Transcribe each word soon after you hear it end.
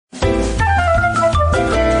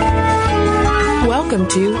Welcome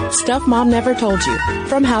to Stuff Mom Never Told You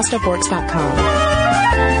from HowStuffWorks.com.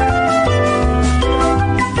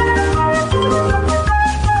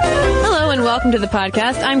 Welcome to the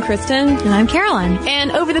podcast. I'm Kristen. And I'm Caroline.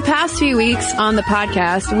 And over the past few weeks on the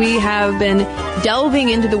podcast, we have been delving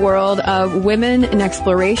into the world of women in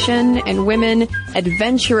exploration and women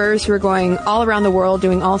adventurers who are going all around the world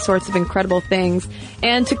doing all sorts of incredible things.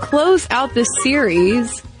 And to close out this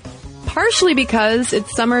series, partially because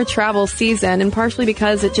it's summer travel season and partially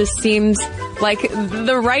because it just seems like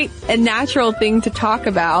the right and natural thing to talk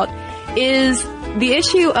about, is the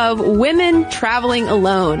issue of women traveling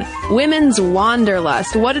alone, women's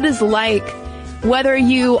wanderlust, what it is like, whether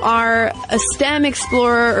you are a STEM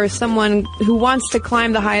explorer or someone who wants to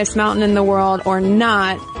climb the highest mountain in the world or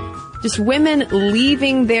not, just women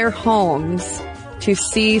leaving their homes to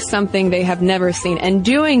see something they have never seen and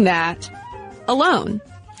doing that alone.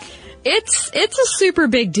 It's a super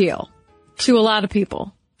big deal to a lot of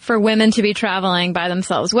people for women to be traveling by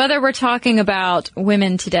themselves, whether we're talking about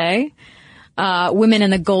women today, women in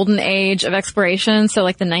the golden age of exploration, so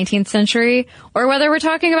like the 19th century, or whether we're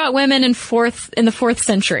talking about women in the 4th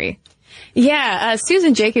century. Yeah,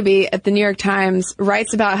 Susan Jacoby at the New York Times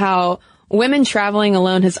writes about how women traveling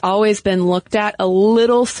alone has always been looked at a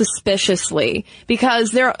little suspiciously because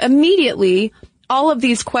there are immediately all of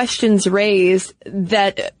these questions raised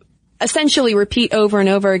that essentially repeat over and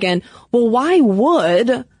over again. Well, why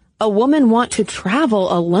would a woman want to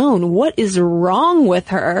travel alone? What is wrong with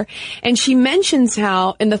her? And she mentions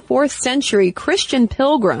how in the 4th century, Christian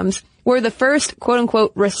pilgrims were the first quote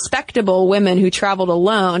unquote respectable women who traveled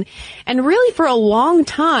alone. And really for a long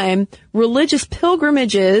time, religious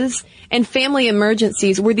pilgrimages and family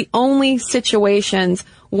emergencies were the only situations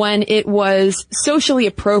when it was socially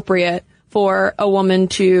appropriate for a woman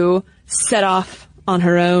to set off on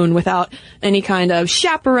her own without any kind of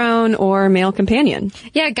chaperone or male companion.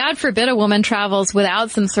 Yeah, God forbid a woman travels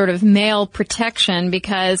without some sort of male protection,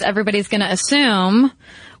 because everybody's going to assume,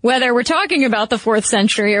 whether we're talking about the 4th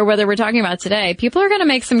century or whether we're talking about today, people are going to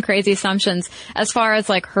make some crazy assumptions as far as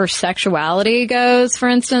like her sexuality goes. For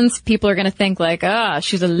instance, people are going to think like,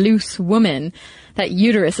 she's a loose woman. That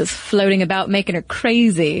uterus is floating about, making her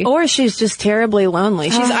crazy. Or she's just terribly lonely.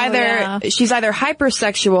 She's either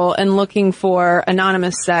hypersexual and looking for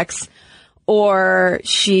anonymous sex, or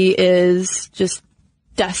she is just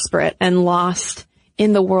desperate and lost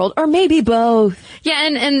in the world, or maybe both. Yeah,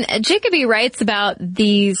 and Jacoby writes about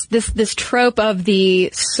this trope of the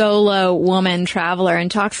solo woman traveler and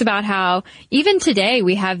talks about how even today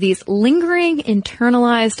we have these lingering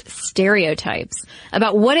internalized stereotypes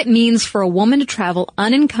about what it means for a woman to travel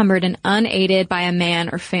unencumbered and unaided by a man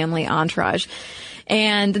or family entourage.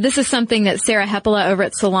 And this is something that Sarah Hepola over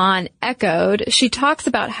at Salon echoed. She talks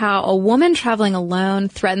about how a woman traveling alone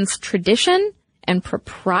threatens tradition and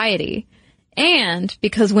propriety. And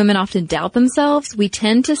because women often doubt themselves, we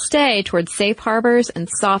tend to stay towards safe harbors and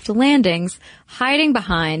soft landings, hiding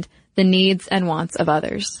behind the needs and wants of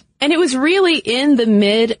others. And it was really in the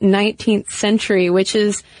mid-19th century, which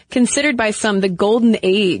is considered by some the golden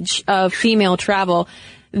age of female travel,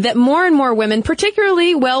 that more and more women,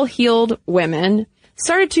 particularly well-heeled women,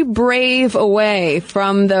 started to brave away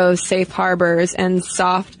from those safe harbors and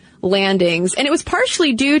soft landings. And it was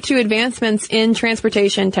partially due to advancements in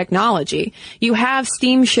transportation technology. You have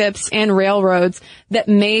steamships and railroads that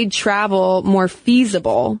made travel more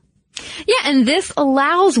feasible. Yeah, and this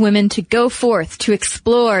allows women to go forth, to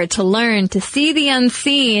explore, to learn, to see the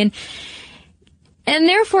unseen, and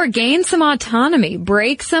therefore gain some autonomy,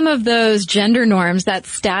 break some of those gender norms, that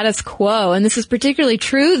status quo. And this is particularly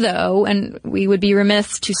true, though, and we would be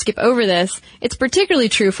remiss to skip over this, it's particularly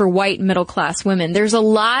true for white middle-class women. There's a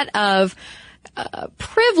lot of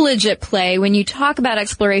privilege at play when you talk about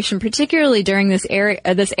exploration, particularly during this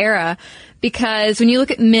era, because when you look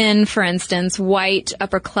at men, for instance, white,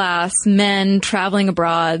 upper class men traveling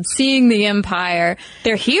abroad, seeing the empire,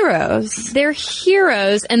 they're heroes. They're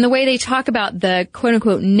heroes, and the way they talk about the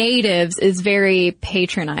quote-unquote natives is very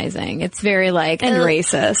patronizing. It's very like... And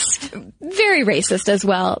racist. Very racist as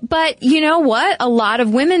well. But you know what? A lot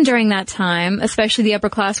of women during that time, especially the upper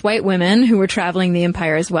class white women who were traveling the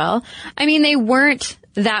empire as well, I mean, they weren't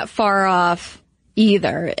that far off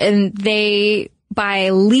either. And they, by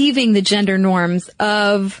leaving the gender norms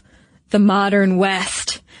of the modern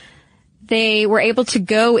West, they were able to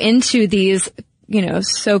go into these,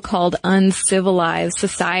 so-called uncivilized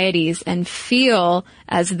societies and feel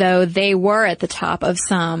as though they were at the top of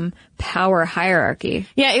some power hierarchy.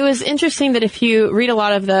 Yeah, it was interesting that if you read a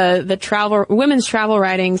lot of the women's travel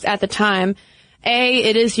writings at the time,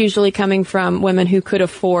 it is usually coming from women who could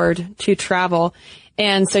afford to travel.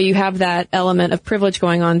 And so you have that element of privilege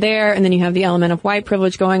going on there, and then you have the element of white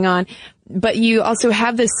privilege going on. But you also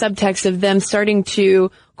have this subtext of them starting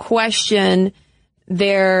to question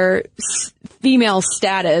their female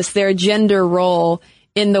status, their gender role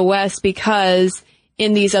in the West, because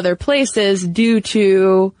in these other places, due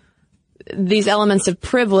to these elements of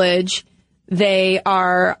privilege, they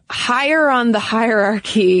are higher on the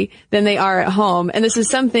hierarchy than they are at home. And this is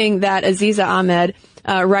something that Aziza Ahmed,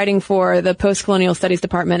 writing for the Postcolonial Studies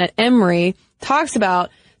Department at Emory, talks about,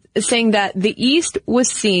 saying that the East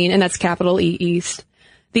was seen, and that's capital E, East,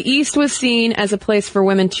 the East was seen as a place for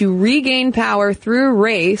women to regain power through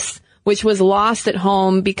race, which was lost at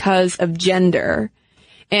home because of gender.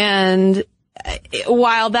 And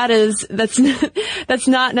while that's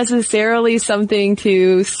not necessarily something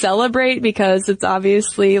to celebrate, because it's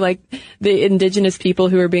obviously like the indigenous people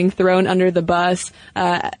who are being thrown under the bus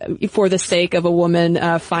for the sake of a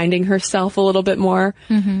woman finding herself a little bit more.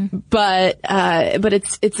 Mm-hmm. But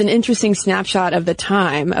it's an interesting snapshot of the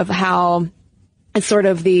time, of how it's sort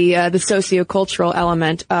of the sociocultural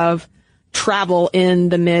element of travel in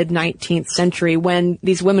the mid 19th century, when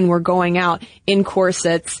these women were going out in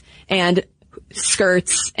corsets and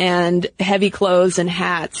skirts and heavy clothes and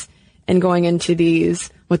hats and going into these,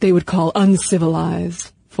 what they would call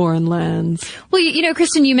uncivilized foreign lands. Well,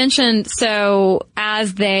 Kristen, you mentioned, so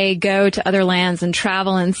as they go to other lands and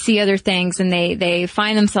travel and see other things, and they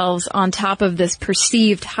find themselves on top of this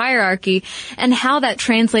perceived hierarchy, and how that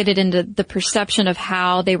translated into the perception of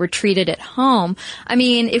how they were treated at home. I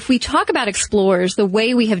mean, if we talk about explorers, the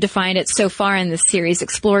way we have defined it so far in this series,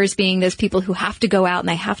 explorers being those people who have to go out and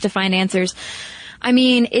they have to find answers. I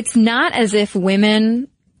mean, it's not as if women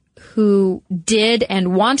who did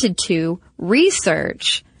and wanted to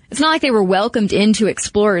research, it's not like they were welcomed into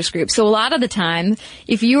explorers groups. So a lot of the time,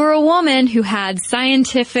 if you were a woman who had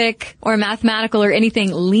scientific or mathematical or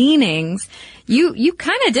anything leanings, you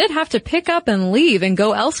kind of did have to pick up and leave and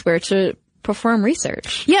go elsewhere to perform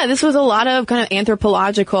research. Yeah, this was a lot of kind of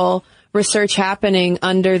anthropological research happening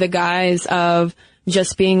under the guise of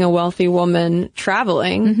just being a wealthy woman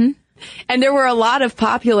traveling. Mm-hmm. And there were a lot of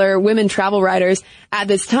popular women travel writers at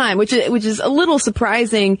this time, which is a little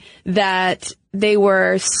surprising that they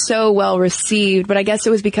were so well received. But I guess it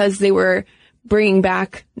was because they were bringing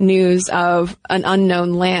back news of an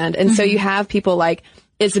unknown land. And so you have people like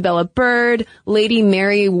Isabella Bird, Lady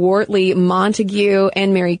Mary Wortley Montague,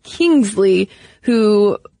 and Mary Kingsley,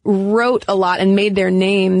 who wrote a lot and made their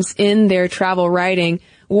names in their travel writing,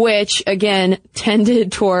 which, again,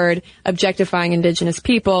 tended toward objectifying indigenous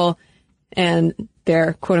people and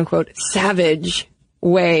their quote-unquote savage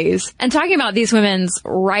ways. And talking about these women's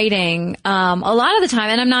writing, a lot of the time,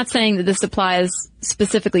 and I'm not saying that this applies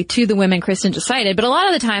specifically to the women Kristen just cited, but a lot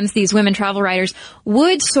of the times these women travel writers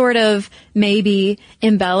would sort of maybe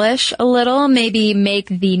embellish a little, maybe make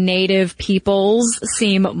the native peoples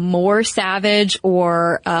seem more savage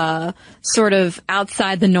or sort of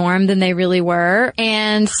outside the norm than they really were.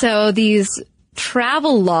 And so these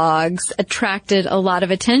travel logs attracted a lot of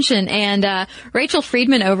attention, and Rachel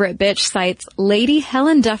Friedman over at Bitch cites Lady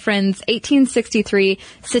Helen Dufferin's 1863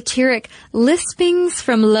 satiric Lispings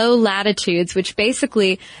from Low Latitudes, which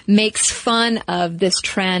basically makes fun of this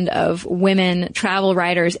trend of women travel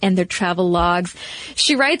writers and their travel logs.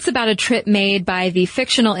 She writes about a trip made by the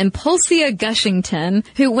fictional Impulsia Gushington,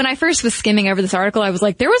 who, when I first was skimming over this article, I was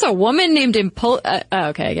like, there was a woman named okay,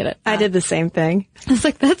 I get it. I did the same thing. I was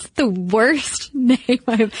like, that's the worst name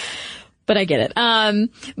but I get it.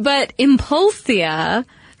 But Impulsia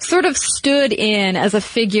sort of stood in as a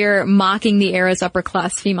figure mocking the era's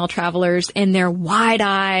upper-class female travelers and their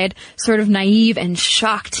wide-eyed, sort of naive and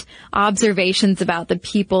shocked observations about the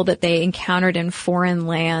people that they encountered in foreign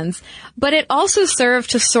lands. But it also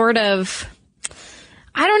served to sort of,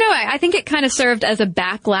 I don't know, I think it kind of served as a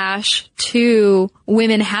backlash to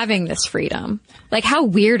women having this freedom. Like, how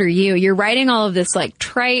weird are you? You're writing all of this, like,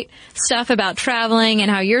 trite stuff about traveling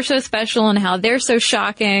and how you're so special and how they're so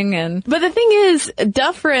shocking. But the thing is,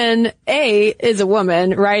 Dufferin, A, is a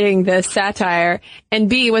woman writing this satire, and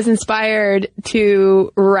B, was inspired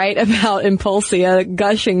to write about Impulsia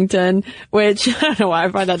Gushington, which, I don't know why,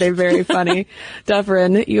 I find that name very funny.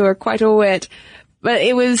 Dufferin, you are quite a wit. But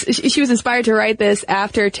she was inspired to write this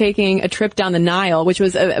after taking a trip down the Nile, which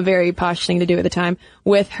was a very posh thing to do at the time,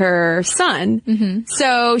 with her son. Mm-hmm.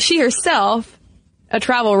 So she herself, a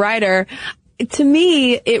travel writer, to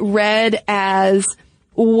me, it read as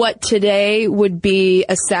what today would be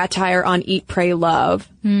a satire on Eat, Pray, Love.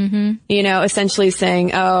 Mm-hmm. You know, essentially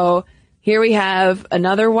saying, oh, here we have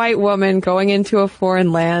another white woman going into a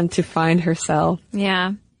foreign land to find herself.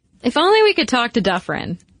 Yeah. If only we could talk to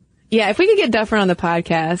Dufferin. Yeah, if we could get Duffer on the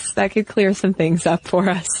podcast, that could clear some things up for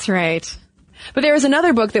us. That's right. But there was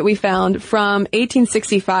another book that we found from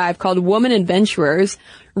 1865 called Woman Adventurers,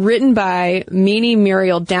 written by Meanie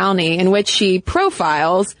Muriel Downey, in which she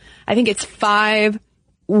profiles, I think it's 5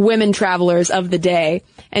 women travelers of the day.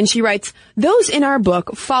 And she writes, "Those in our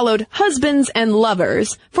book followed husbands and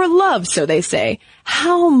lovers for love, so they say.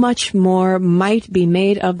 How much more might be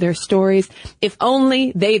made of their stories if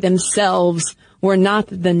only they themselves were not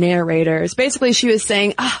the narrators." Basically, she was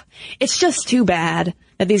saying, it's just too bad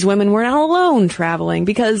that these women were not alone traveling,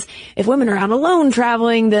 because if women are out alone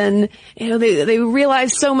traveling, then, they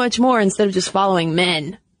realize so much more instead of just following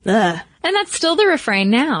men. Ugh. And that's still the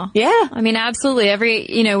refrain now. Yeah. I mean, absolutely.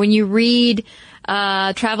 When you read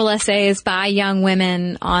travel essays by young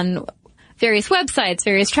women on various websites,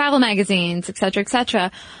 various travel magazines, et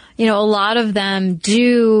cetera, a lot of them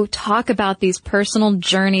do talk about these personal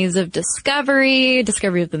journeys of discovery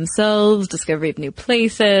of themselves, discovery of new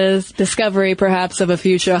places. Discovery, perhaps, of a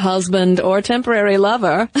future husband or temporary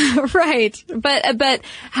lover. Right. But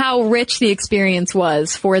how rich the experience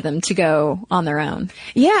was for them to go on their own.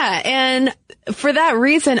 Yeah. And for that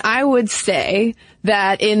reason, I would say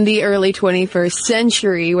that in the early 21st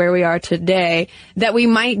century, where we are today, that we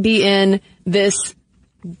might be in this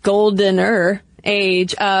goldener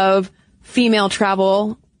age of female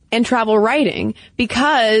travel and travel writing,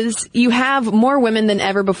 because you have more women than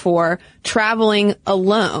ever before traveling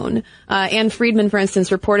alone. Anne Friedman, for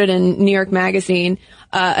instance, reported in New York Magazine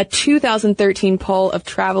a 2013 poll of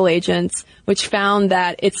travel agents, which found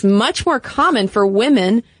that it's much more common for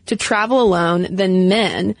women to travel alone than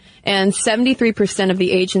men. And 73% of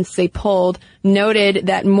the agents they polled noted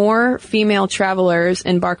that more female travelers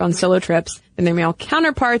embark on solo trips than their male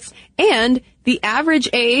counterparts, and the average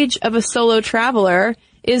age of a solo traveler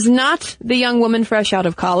is not the young woman fresh out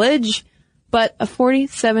of college, but a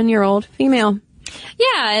 47-year-old female.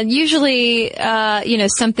 Yeah, and usually,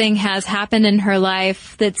 something has happened in her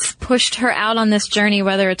life that's pushed her out on this journey,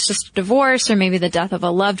 whether it's just divorce or maybe the death of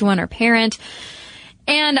a loved one or parent.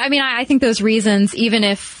 And I think those reasons, even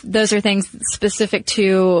if those are things specific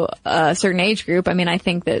to a certain age group, I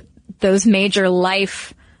think that those major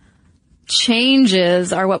life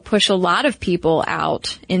changes are what push a lot of people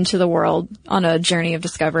out into the world on a journey of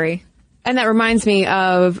discovery. And that reminds me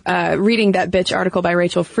of reading that bitch article by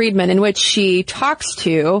Rachel Friedman, in which she talks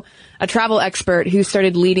to a travel expert who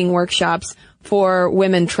started leading workshops for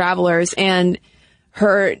women travelers, and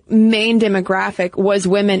her main demographic was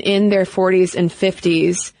women in their 40s and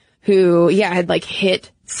 50s who, had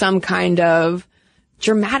hit some kind of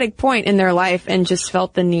dramatic point in their life and just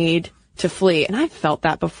felt the need to flee. And I've felt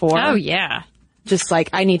that before. Oh, yeah. Just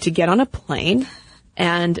I need to get on a plane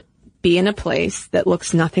and be in a place that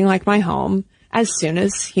looks nothing like my home as soon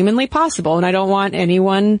as humanly possible. And I don't want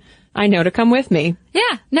anyone I know to come with me.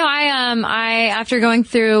 Yeah. No, I after going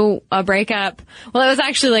through a breakup, well, it was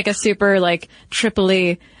actually a super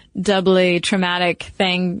triply, doubly traumatic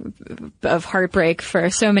thing of heartbreak for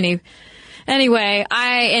so many. Anyway,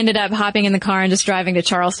 I ended up hopping in the car and just driving to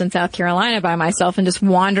Charleston, South Carolina by myself and just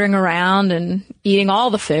wandering around and eating all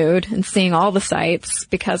the food and seeing all the sights,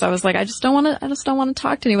 because I was I just don't want to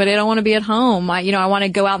talk to anybody. I don't want to be at home. I want to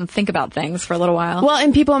go out and think about things for a little while. Well,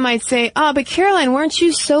 and people might say, but Caroline, weren't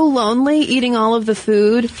you so lonely eating all of the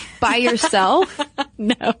food by yourself?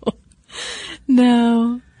 No.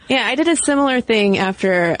 Yeah, I did a similar thing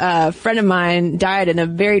after a friend of mine died in a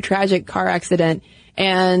very tragic car accident.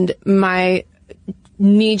 And my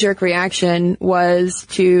knee-jerk reaction was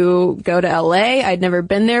to go to LA. I'd never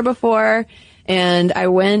been there before, and I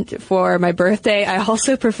went for my birthday. I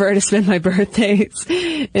also prefer to spend my birthdays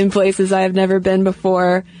in places I have never been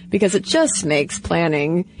before, because it just makes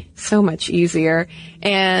planning so much easier.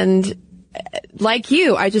 And like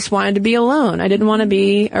you, I just wanted to be alone. I didn't want to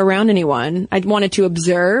be around anyone. I wanted to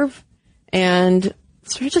observe and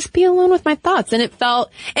sort of just be alone with my thoughts. And it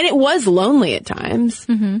was lonely at times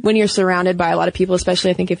when you're surrounded by a lot of people, especially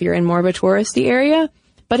I think if you're in more of a touristy area,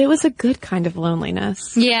 but it was a good kind of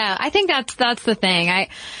loneliness. Yeah, I think that's the thing. I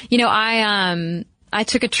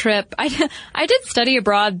took a trip. I did study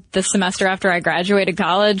abroad this semester after I graduated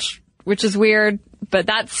college, which is weird, but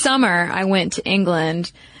that summer I went to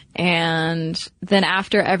England. And then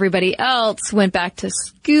after everybody else went back to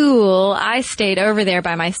school, I stayed over there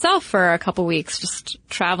by myself for a couple weeks, just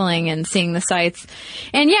traveling and seeing the sights.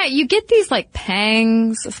 And yeah, you get these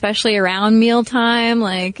pangs, especially around mealtime,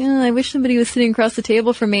 I wish somebody was sitting across the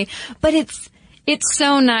table from me. But it's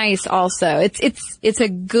so nice also. It's a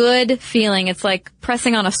good feeling. It's like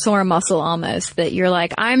pressing on a sore muscle almost, that you're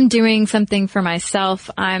I'm doing something for myself.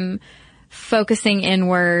 I'm focusing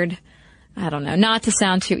inward. I don't know, not to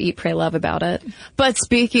sound too Eat, Pray, Love about it. But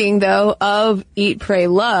speaking, though, of Eat, Pray,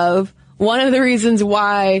 Love, one of the reasons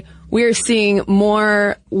why we're seeing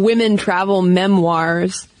more women travel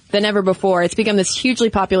memoirs than ever before, it's become this hugely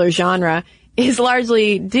popular genre, is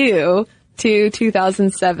largely due to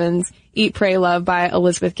 2007's Eat, Pray, Love by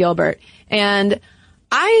Elizabeth Gilbert. And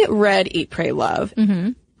I read Eat, Pray, Love.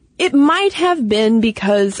 Mm-hmm. It might have been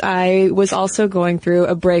because I was also going through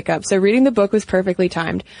a breakup, so reading the book was perfectly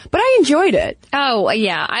timed. But I enjoyed it. Oh,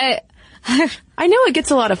 yeah. I know it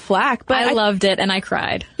gets a lot of flack, but I loved it and I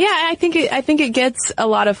cried. Yeah, I think it gets a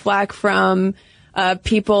lot of flack from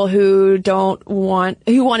people who want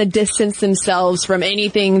to distance themselves from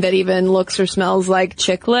anything that even looks or smells like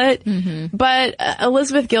chick lit. Mm-hmm. But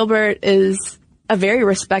Elizabeth Gilbert is a very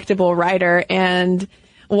respectable writer, and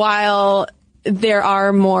while there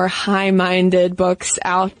are more high-minded books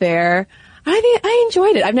out there, I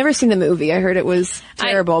enjoyed it. I've never seen the movie. I heard it was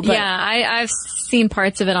terrible. I've seen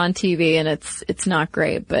parts of it on TV, and it's not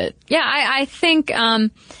great. But yeah, I think I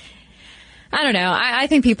don't know. I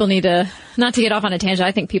think people need to, not to get off on a tangent,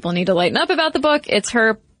 I think people need to lighten up about the book. It's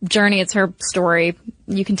her journey. It's her story.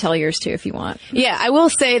 You can tell yours too if you want. Yeah, I will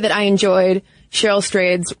say that I enjoyed Cheryl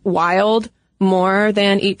Strayed's Wild more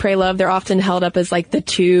than Eat, Pray, Love. They're often held up as like the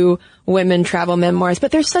two women travel memoirs,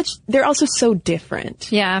 but they're also so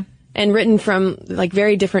different. Yeah. And written from like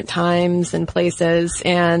very different times and places.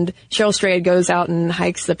 And Cheryl Strayed goes out and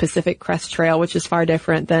hikes the Pacific Crest Trail, which is far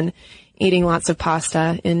different than eating lots of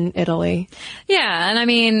pasta in Italy. Yeah. And I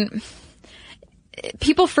mean,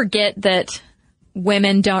 people forget that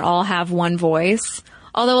women don't all have one voice.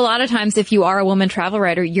 Although a lot of times if you are a woman travel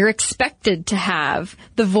writer, you're expected to have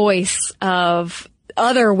the voice of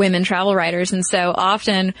other women travel writers. And so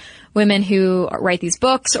often women who write these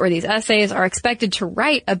books or these essays are expected to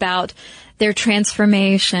write about their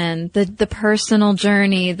transformation, the personal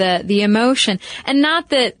journey, the emotion. And not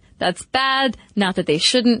that that's bad, not that they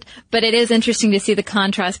shouldn't, but it is interesting to see the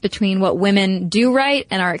contrast between what women do write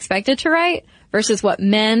and are expected to write versus what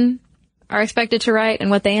men are expected to write and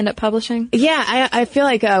what they end up publishing. Yeah, I feel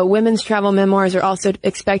like women's travel memoirs are also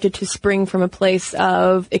expected to spring from a place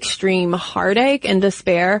of extreme heartache and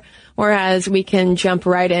despair, whereas we can jump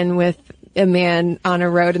right in with a man on a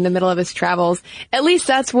road in the middle of his travels. At least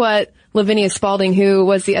that's what Lavinia Spalding, who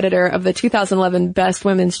was the editor of the 2011 Best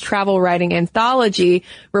Women's Travel Writing Anthology,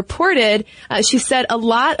 reported. She said a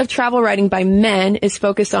lot of travel writing by men is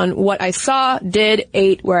focused on what I saw, did,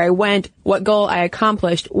 ate, where I went, what goal I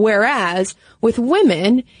accomplished, whereas with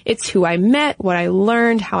women, it's who I met, what I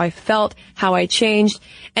learned, how I felt, how I changed,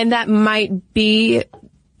 and that might be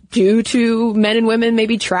due to men and women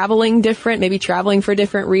maybe traveling different, maybe traveling for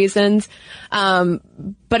different reasons.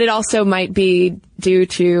 But it also might be due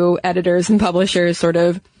to editors and publishers sort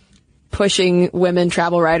of pushing women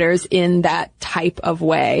travel writers in that type of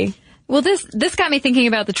way. Well, this got me thinking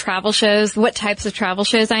about the travel shows, what types of travel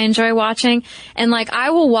shows I enjoy watching. And like, I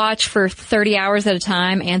will watch for 30 hours at a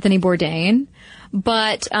time Anthony Bourdain,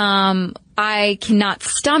 but I cannot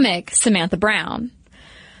stomach Samantha Brown.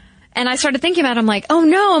 And I started thinking about it. I'm like, oh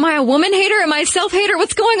no, am I a woman hater? Am I a self-hater?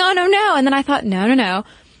 What's going on? Oh no. And then I thought, no.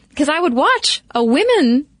 Because I would watch a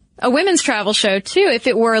women's travel show too if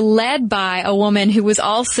it were led by a woman who was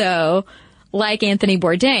also like Anthony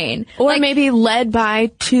Bourdain. Or like, maybe led by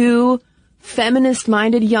two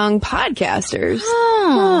feminist-minded young podcasters.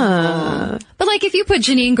 But like if you put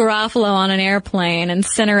Janine Garofalo on an airplane and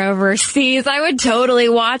sent her overseas, I would totally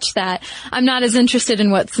watch that. I'm not as interested in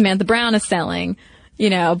what Samantha Brown is selling. You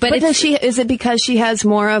know, but is it because she has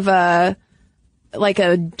more of a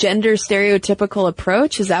gender stereotypical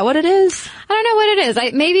approach? Is that what it is? I don't know what it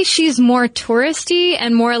is. Maybe she's more touristy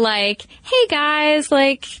and more like, hey guys,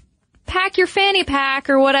 like, pack your fanny pack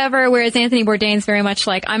or whatever. Whereas Anthony Bourdain's very much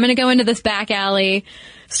like, I'm going to go into this back alley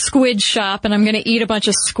squid shop and I'm going to eat a bunch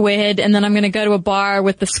of squid and then I'm going to go to a bar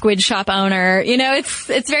with the squid shop owner. You know,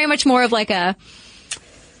 it's very much more of like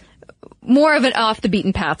more of an off the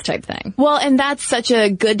beaten path type thing. Well, and that's such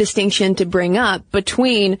a good distinction to bring up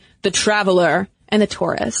between the traveler and the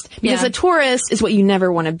tourist. Because a tourist is what you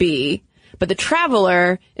never want to be. But the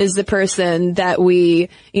traveler is the person that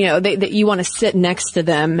that you want to sit next to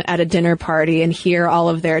them at a dinner party and hear all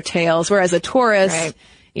of their tales. Whereas a tourist,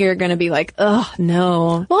 you're going to be like, oh,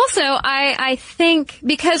 no. Well, also, I think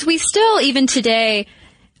because we still, even today,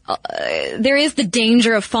 there is the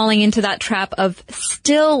danger of falling into that trap of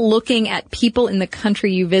still looking at people in the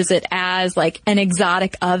country you visit as like an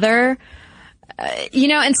exotic other,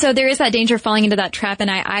 and so there is that danger of falling into that trap. And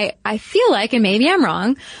I feel like, and maybe I'm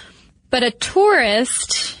wrong, but a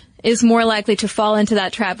tourist is more likely to fall into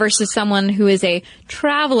that trap versus someone who is a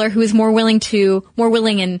traveler who is more willing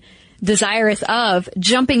and desirous of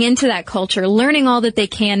jumping into that culture, learning all that they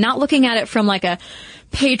can, not looking at it from like a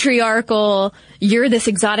patriarchal, you're this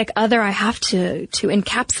exotic other I have to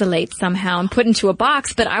encapsulate somehow and put into a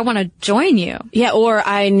box, but I want to join you. Yeah, or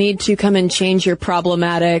I need to come and change your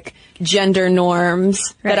problematic gender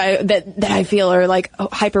norms that I feel are like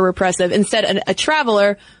hyper repressive. Instead, a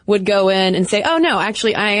traveler would go in and say, oh no,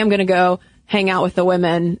 actually I am going to go hang out with the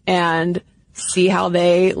women and see how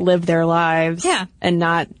they live their lives. Yeah. And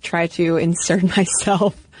not try to insert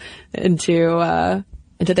myself into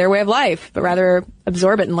their way of life, but rather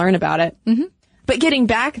absorb it and learn about it. Mm-hmm. But getting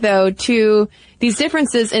back, though, to these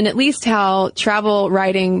differences in at least how travel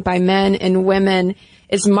writing by men and women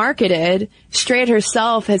is marketed, Strayed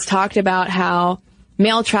herself has talked about how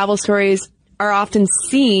male travel stories are often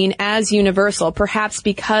seen as universal, perhaps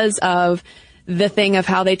because of the thing of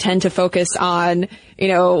how they tend to focus on,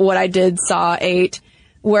 what I did, saw, ate,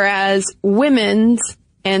 whereas women's,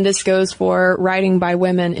 and this goes for writing by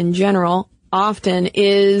women in general, often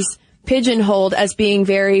is pigeonholed as being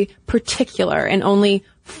very particular and only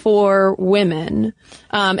for women.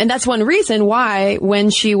 And that's one reason why when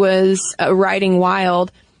she was writing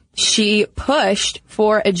Wild, she pushed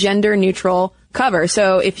for a gender neutral cover.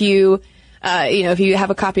 So if you have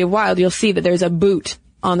a copy of Wild, you'll see that there's a boot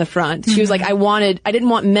on the front. She was like, I didn't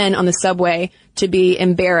want men on the subway to be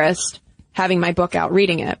embarrassed having my book out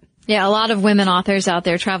reading it. Yeah, a lot of women authors out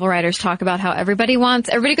there, travel writers, talk about how everybody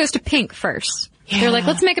goes to pink first. Yeah. They're like,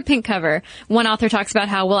 let's make a pink cover. One author talks about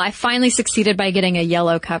how, I finally succeeded by getting a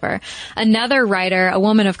yellow cover. Another writer, a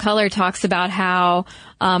woman of color, talks about how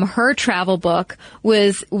her travel book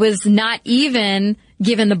was not even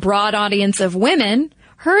given the broad audience of women.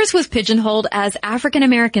 Hers was pigeonholed as African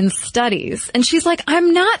American studies. And she's like,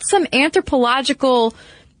 I'm not some anthropological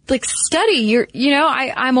study.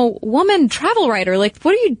 I'm a woman travel writer. What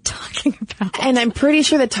are you talking about? And I'm pretty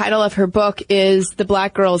sure the title of her book is The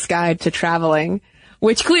Black Girl's Guide to Traveling,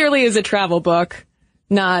 which clearly is a travel book,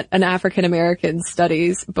 not an African American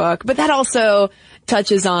studies book. But that also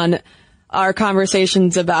touches on our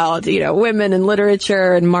conversations about, women in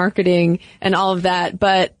literature and marketing and all of that.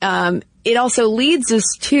 But, it also leads us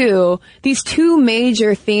to these two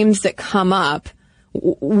major themes that come up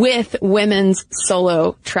with women's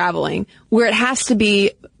solo traveling, where it has to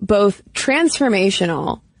be both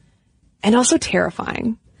transformational and also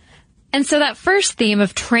terrifying. And so that first theme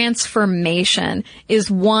of transformation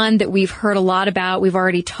is one that we've heard a lot about. We've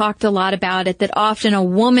already talked a lot about it, that often a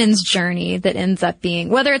woman's journey that ends up being,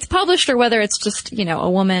 whether it's published or whether it's just, a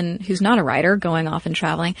woman who's not a writer going off and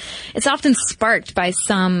traveling, it's often sparked by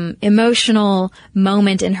some emotional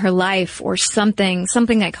moment in her life or something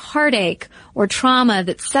like heartache or trauma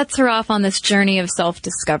that sets her off on this journey of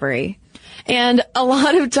self-discovery. And a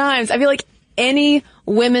lot of times, I feel like any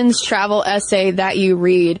women's travel essay that you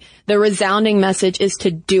read, the resounding message is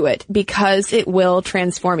to do it because it will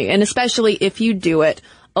transform you. And especially if you do it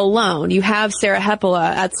alone. You have Sarah Hepola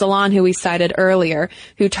at Salon, who we cited earlier,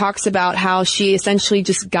 who talks about how she essentially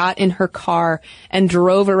just got in her car and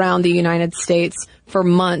drove around the United States for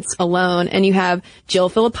months alone. And you have Jill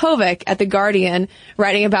Filipovic at The Guardian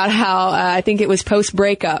writing about how, I think it was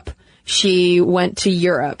post-breakup, she went to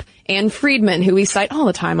Europe. Anne Friedman, who we cite all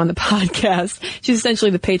the time on the podcast. She's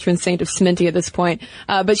essentially the patron saint of Sminty at this point.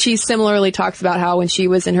 But she similarly talks about how when she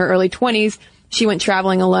was in her early 20s, she went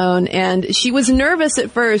traveling alone, and she was nervous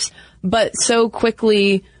at first, but so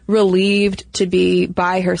quickly relieved to be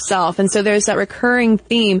by herself. And so there's that recurring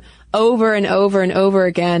theme over and over and over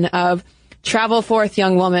again of travel forth,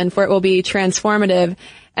 young woman, for it will be transformative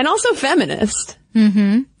and also feminist.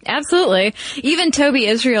 Mm-hmm. Absolutely. Even Toby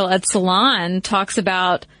Israel at Salon talks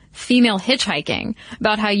about female hitchhiking,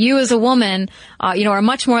 about how you as a woman, are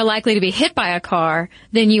much more likely to be hit by a car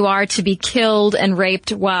than you are to be killed and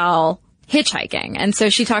raped while hitchhiking. And so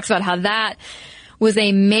she talks about how that was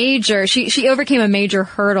a major, she overcame a major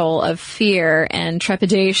hurdle of fear and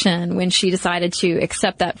trepidation when she decided to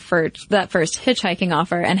accept that first hitchhiking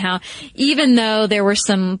offer, and how even though there were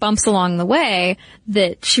some bumps along the way,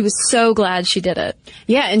 that she was so glad she did it.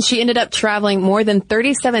 Yeah, and she ended up traveling more than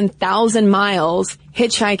 37,000 miles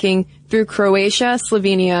hitchhiking through Croatia,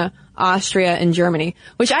 Slovenia, Austria, and Germany,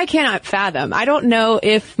 which I cannot fathom. I don't know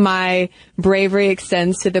if my bravery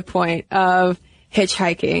extends to the point of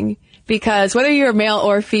hitchhiking. Because whether you're male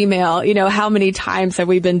or female, how many times have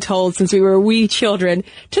we been told since we were wee children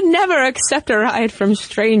to never accept a ride from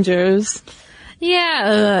strangers?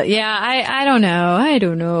 I don't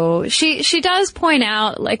know. She does point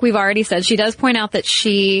out, like we've already said, she does point out that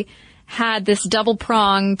she had this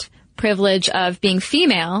double-pronged privilege of being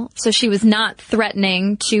female, so she was not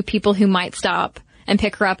threatening to people who might stop and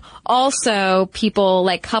pick her up. Also, people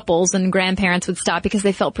like couples and grandparents would stop because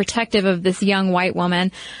they felt protective of this young white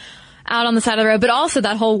woman out on the side of the road, but also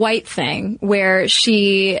that whole white thing where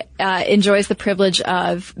she enjoys the privilege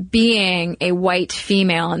of being a white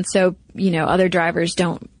female, and so, other drivers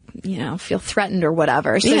don't, feel threatened or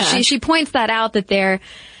whatever. So she points that out, that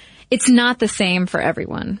it's not the same for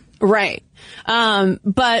everyone. Right.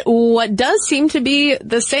 But what does seem to be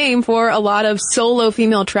the same for a lot of solo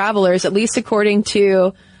female travelers, at least according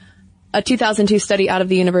to a 2002 study out of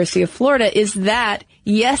the University of Florida, is that,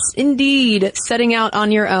 yes, indeed, setting out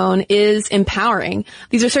on your own is empowering.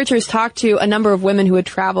 These researchers talked to a number of women who had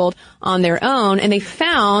traveled on their own, and they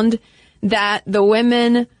found that the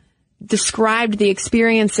women described the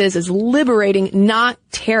experiences as liberating, not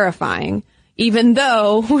terrifying, even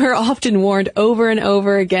though we're often warned over and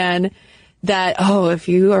over again that, if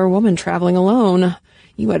you are a woman traveling alone,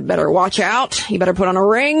 you had better watch out. You better put on a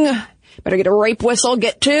ring. Better get a rape whistle.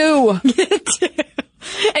 Get two.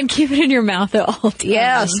 And keep it in your mouth at all times.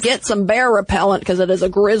 Yes, get some bear repellent because it is a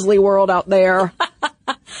grisly world out there.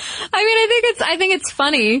 I think it's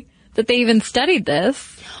funny that they even studied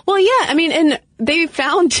this. Well, yeah, and they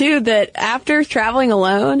found too that after traveling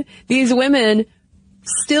alone, these women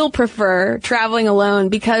still prefer traveling alone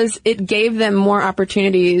because it gave them more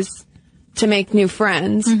opportunities to make new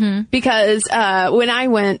friends. Mm-hmm. Because when I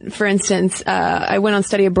went, for instance, I went on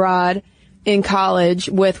study abroad in college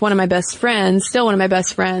with one of my best friends, still one of my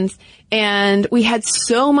best friends, and we had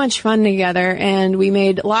so much fun together and we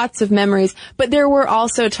made lots of memories. But there were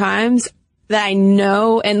also times that I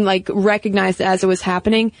know and recognized as it was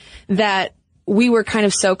happening that we were kind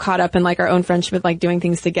of so caught up in our own friendship with doing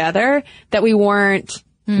things together that we weren't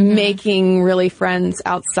making really friends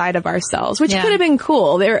outside of ourselves, which could have been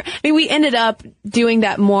cool. We ended up doing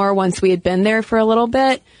that more once we had been there for a little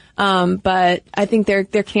bit. But I think there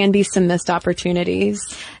can be some missed opportunities.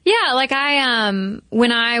 Yeah,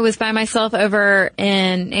 when I was by myself over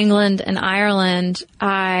in England and Ireland,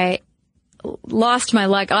 I lost my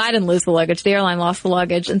luggage. I didn't lose the luggage. The airline lost the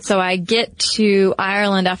luggage. And so I get to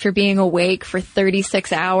Ireland after being awake for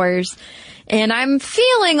 36 hours. And I'm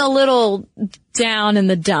feeling a little down in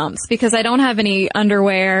the dumps because I don't have any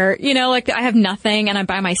underwear, I have nothing, and I'm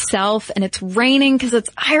by myself and it's raining because it's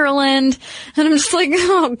Ireland, and I'm just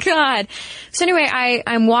oh God. So anyway,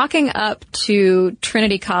 I'm walking up to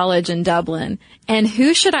Trinity College in Dublin, and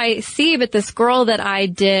who should I see but this girl that I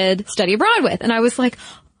did study abroad with. And I was like,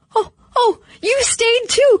 oh, you stayed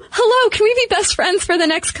too. Hello, can we be best friends for the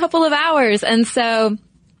next couple of hours? And so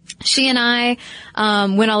she and I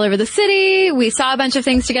went all over the city. We saw a bunch of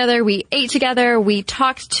things together. We ate together. We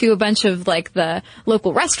talked to a bunch of the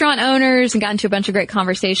local restaurant owners and got into a bunch of great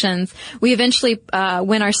conversations. We eventually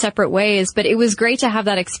went our separate ways, but it was great to have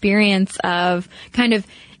that experience of kind of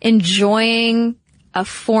enjoying a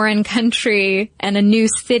foreign country and a new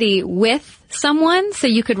city with someone, so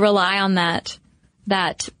you could rely on that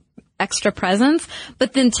extra presence,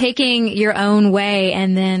 but then taking your own way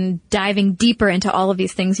and then diving deeper into all of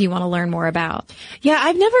these things you want to learn more about. Yeah,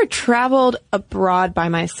 I've never traveled abroad by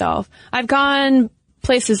myself. I've gone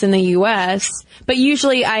places in the U.S., but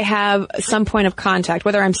usually I have some point of contact,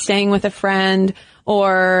 whether I'm staying with a friend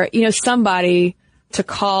or, somebody to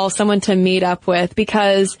call, someone to meet up with,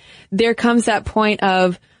 because there comes that point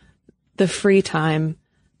of the free time.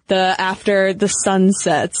 After the sun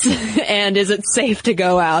sets, and is it safe to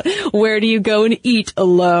go out? Where do you go and eat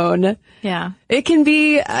alone? Yeah. It can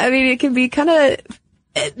be kind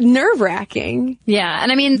of nerve-wracking. Yeah.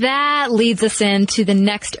 And that leads us into the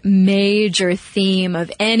next major theme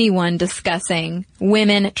of anyone discussing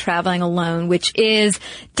women traveling alone, which is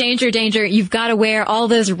danger, danger. You've got to wear all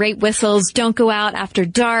those rape whistles. Don't go out after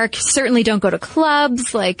dark. Certainly don't go to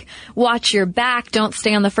clubs. Watch your back. Don't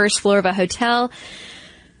stay on the first floor of a hotel.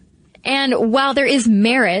 And while there is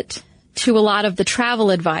merit to a lot of the travel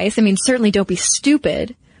advice, certainly don't be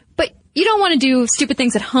stupid, but you don't want to do stupid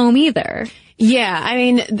things at home either.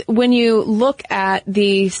 Yeah, when you look at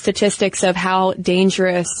the statistics of how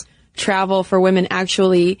dangerous travel for women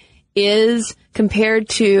actually is compared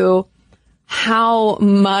to how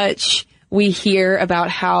much we hear about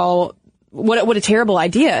what a terrible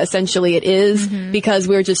idea essentially it is, because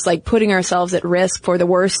we're just putting ourselves at risk for the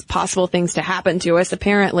worst possible things to happen to us.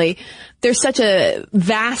 Apparently, there's such a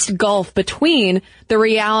vast gulf between the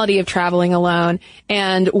reality of traveling alone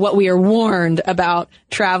and what we are warned about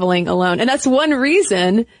traveling alone. And that's one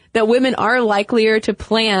reason that women are likelier to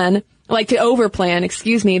overplan,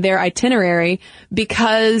 their itinerary,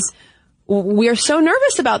 because we're so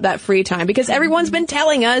nervous about that free time, because everyone's been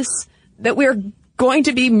telling us that we're going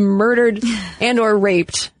to be murdered and or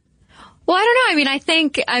raped. Well, I don't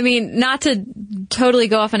know. I mean, not to totally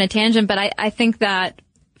go off on a tangent, but I think that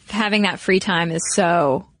having that free time is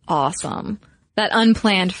so awesome. That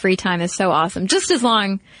unplanned free time is so awesome. Just as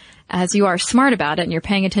long as you are smart about it and you're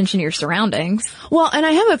paying attention to your surroundings. Well, and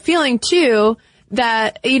I have a feeling too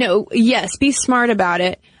that, yes, be smart about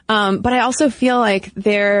it. But I also feel like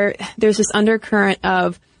there's this undercurrent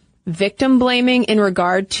of victim blaming in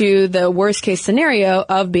regard to the worst case scenario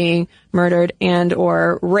of being murdered and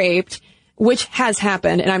or raped, which has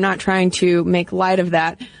happened. And I'm not trying to make light of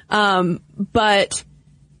that. But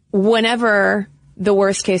whenever the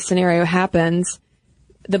worst case scenario happens,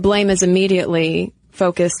 the blame is immediately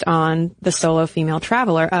focused on the solo female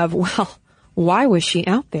traveler of, well, why was she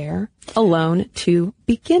out there alone to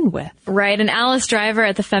begin with? Right. And Alice Driver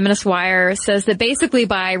at the Feminist Wire says that basically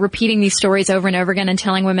by repeating these stories over and over again and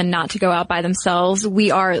telling women not to go out by themselves,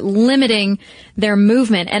 we are limiting their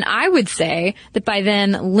movement. And I would say that by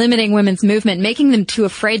then limiting women's movement, making them too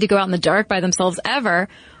afraid to go out in the dark by themselves ever,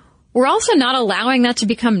 we're also not allowing that to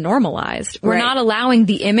become normalized. We're not allowing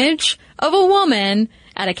the image of a woman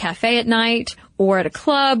at a cafe at night or at a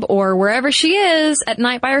club or wherever she is at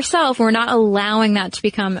night by herself. We're not allowing that to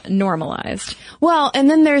become normalized. Well, and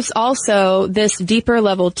then there's also this deeper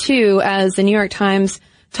level too, as the New York Times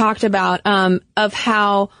talked about, of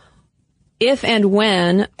how if and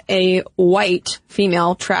when a white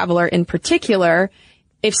female traveler in particular,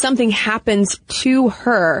 if something happens to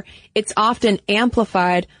her, it's often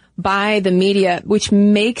amplified by the media, which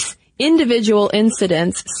makes individual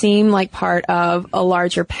incidents seem like part of a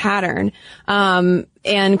larger pattern.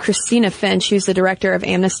 And Christina Finch, who's the director of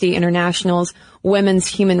Amnesty International's Women's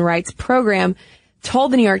Human Rights Program,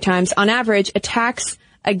 told the New York Times, on average, attacks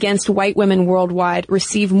against white women worldwide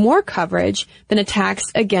receive more coverage than attacks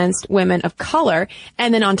against women of color.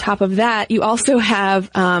 And then on top of that, you also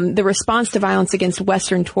have the response to violence against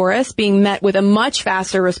Western tourists being met with a much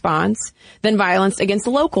faster response than violence against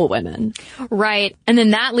local women. Right. And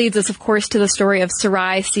then that leads us, of course, to the story of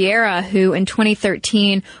Sarai Sierra, who in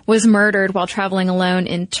 2013 was murdered while traveling alone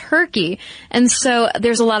in Turkey. And so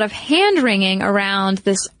there's a lot of hand-wringing around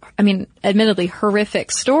this, admittedly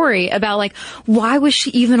horrific story about, like, why was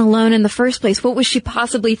she even alone in the first place? What was she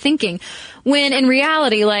possibly thinking? When in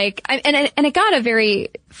reality, and it got a very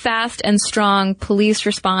fast and strong police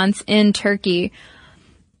response in Turkey.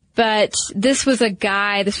 But this was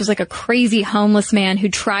like a crazy homeless man who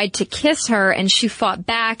tried to kiss her, and she fought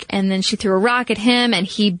back, and then she threw a rock at him, and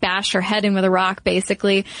he bashed her head in with a rock,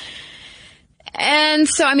 basically. And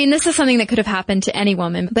so, this is something that could have happened to any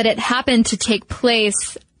woman, but it happened to take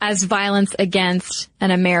place as violence against an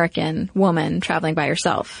American woman traveling by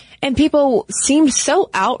herself. And people seemed so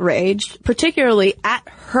outraged, particularly at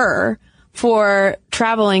her, for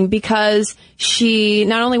traveling because she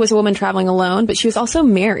not only was a woman traveling alone, but she was also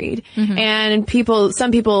married. Mm-hmm. And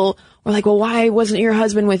some people were like, well, why wasn't your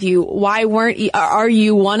husband with you? Why are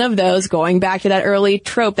you one of those, going back to that early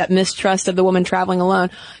trope, that mistrust of the woman traveling alone?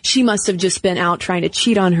 She must have just been out trying to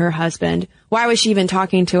cheat on her husband. Why was she even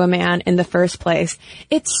talking to a man in the first place?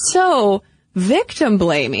 It's so victim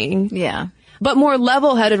blaming. Yeah. But more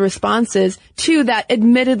level-headed responses to that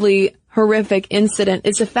admittedly horrific incident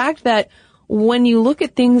is the fact that when you look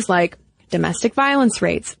at things like domestic violence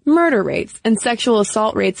rates, murder rates, and sexual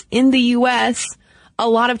assault rates in the U.S., a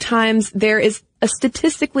lot of times there is a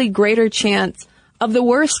statistically greater chance of the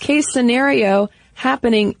worst case scenario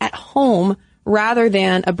happening at home rather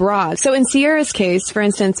than abroad. So in Sierra's case, for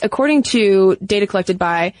instance, according to data collected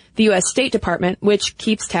by the U.S. State Department, which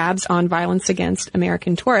keeps tabs on violence against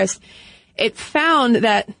American tourists, it found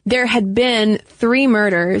that there had been 3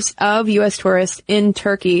 murders of U.S. tourists in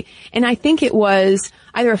Turkey, and I think it was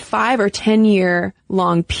either a 5 or 10 year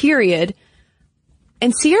long period.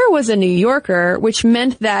 And Sierra was a New Yorker, which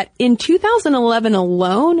meant that in 2011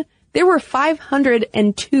 alone, there were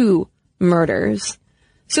 502 murders.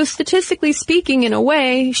 So statistically speaking, in a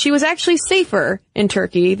way, she was actually safer in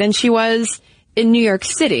Turkey than she was in New York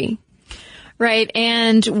City. Right.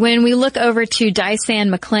 And when we look over to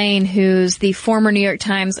Dyson McLean, who's the former New York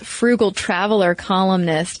Times frugal traveler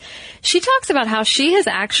columnist, she talks about how she has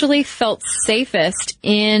actually felt safest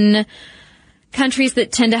in countries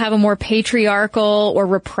that tend to have a more patriarchal or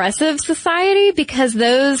repressive society, because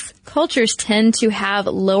those cultures tend to have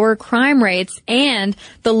lower crime rates, and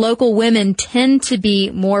the local women tend to be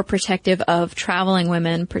more protective of traveling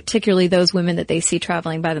women, particularly those women that they see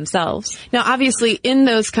traveling by themselves. Now, obviously, in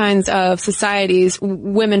those kinds of societies,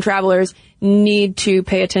 women travelers need to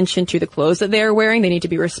pay attention to the clothes that they're wearing. They need to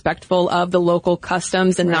be respectful of the local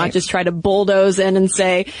customs and not just try to bulldoze in and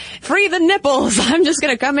say, free the nipples. I'm just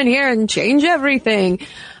going to come in here and change everything.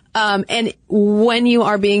 And when you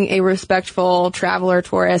are being a respectful traveler,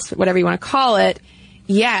 tourist, whatever you want to call it,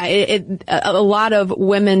 a lot of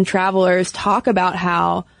women travelers talk about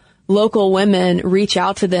how local women reach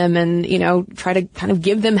out to them and, try to kind of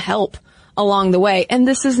give them help along the way. And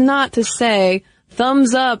this is not to say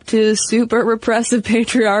thumbs up to super repressive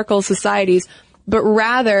patriarchal societies, but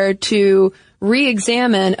rather to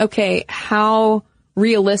re-examine, okay, how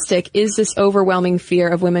realistic is this overwhelming fear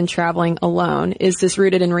of women traveling alone? Is this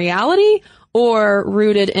rooted in reality or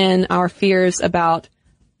rooted in our fears about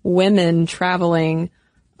women traveling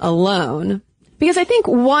alone? Because I think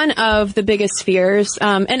one of the biggest fears,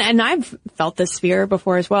 and I've felt this fear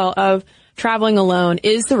before as well, of traveling alone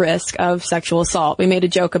is the risk of sexual assault. We made a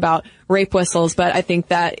joke about rape whistles, but I think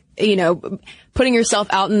that, putting yourself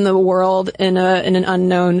out in the world in an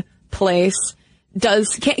unknown place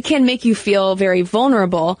can make you feel very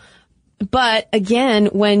vulnerable. But again,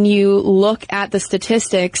 when you look at the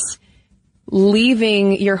statistics,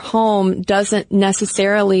 leaving your home doesn't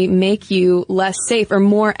necessarily make you less safe or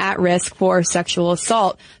more at risk for sexual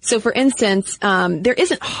assault. So for instance, there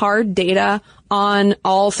isn't hard data on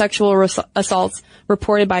all sexual assaults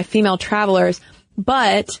reported by female travelers,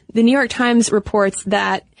 but the New York Times reports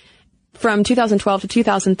that from 2012 to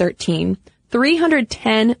 2013,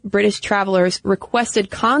 310 British travelers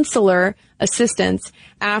requested consular assistance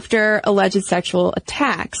after alleged sexual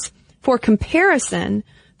attacks. For comparison,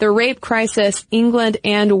 the Rape Crisis England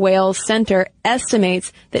and Wales Center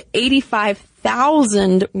estimates that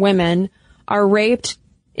 85,000 women are raped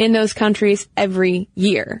in those countries every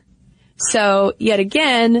year. So, yet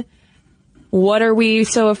again, what are we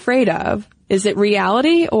so afraid of? Is it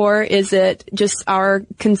reality, or is it just our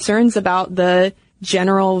concerns about the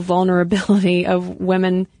general vulnerability of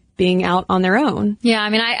women being out on their own? Yeah,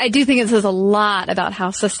 I do think it says a lot about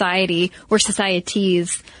how society or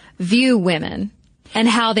societies view women and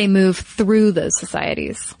how they move through those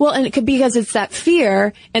societies. Well, and it could be because it's that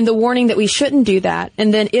fear and the warning that we shouldn't do that.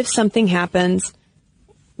 And then if something happens,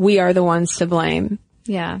 we are the ones to blame.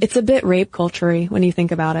 Yeah. It's a bit rape culture-y when you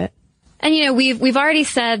think about it. And, we've already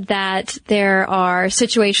said that there are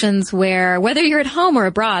situations where, whether you're at home or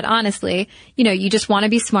abroad, honestly, you just want to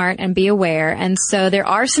be smart and be aware. And so there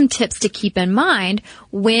are some tips to keep in mind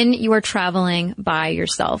when you are traveling by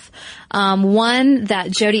yourself. One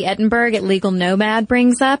that Jody Ettenberg at Legal Nomad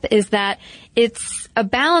brings up is that it's a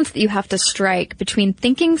balance that you have to strike between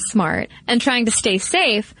thinking smart and trying to stay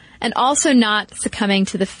safe and also not succumbing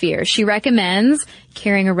to the fear. She recommends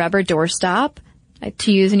carrying a rubber doorstop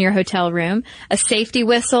to use in your hotel room, a safety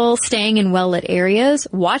whistle, staying in well-lit areas,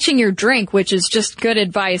 watching your drink, which is just good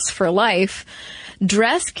advice for life.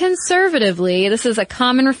 Dress conservatively. This is a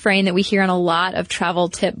common refrain that we hear on a lot of travel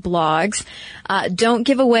tip blogs. Don't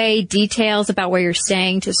give away details about where you're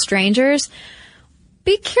staying to strangers.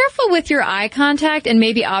 Be careful with your eye contact and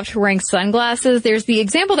maybe opt for wearing sunglasses. There's the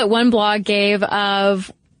example that one blog gave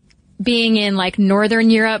of being in like Northern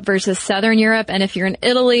Europe versus Southern Europe. And if you're in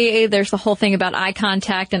Italy, there's the whole thing about eye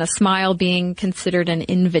contact and a smile being considered an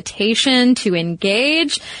invitation to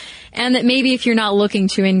engage. And that maybe if you're not looking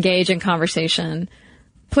to engage in conversation,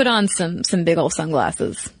 put on some big old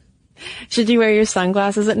sunglasses. Should you wear your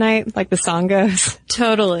sunglasses at night, like the song goes?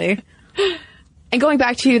 Totally. And going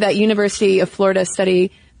back to that University of Florida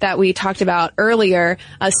study that we talked about earlier,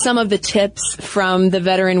 some of the tips from the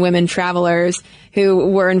veteran women travelers who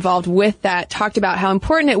were involved with that talked about how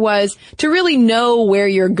important it was to really know where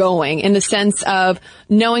you're going in the sense of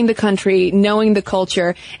knowing the country, knowing the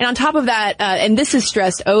culture. And on top of that, and this is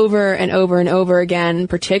stressed over and over and over again,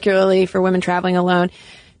 particularly for women traveling alone,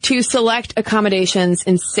 to select accommodations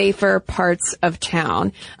in safer parts of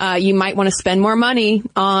town. You might want to spend more money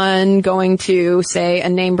on going to, say, a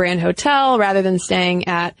name brand hotel rather than staying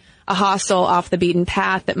at a hostel off the beaten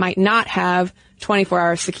path that might not have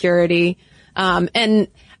 24-hour security. And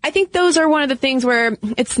I think those are one of the things where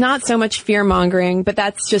it's not so much fear-mongering, but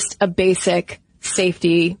that's just a basic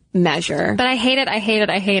safety measure. But I hate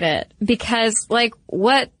it. Because, I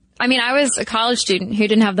was a college student who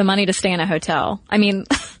didn't have the money to stay in a hotel.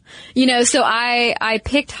 So I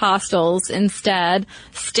picked hostels instead,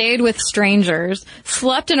 stayed with strangers,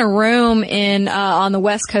 slept in a room on the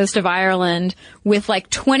west coast of Ireland with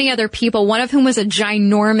 20 other people, one of whom was a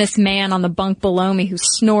ginormous man on the bunk below me who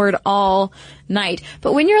snored all night.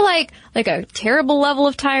 But when you're like a terrible level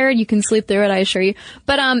of tired, you can sleep through it, I assure you.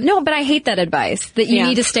 But I hate that advice that you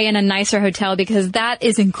need to stay in a nicer hotel because that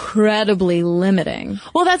is incredibly limiting.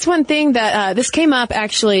 Well, that's one thing that, this came up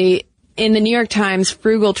actually in the New York Times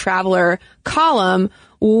Frugal Traveler column,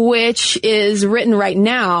 which is written right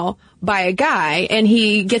now by a guy, and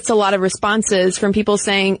he gets a lot of responses from people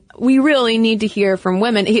saying, we really need to hear from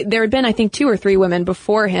women. There had been, I think, 2 or 3 women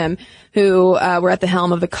before him who were at the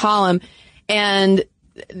helm of the column, and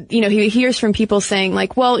he hears from people saying,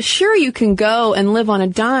 like, well, sure, you can go and live on a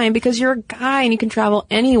dime because you're a guy and you can travel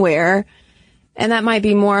anywhere, and that might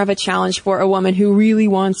be more of a challenge for a woman who really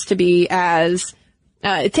wants to be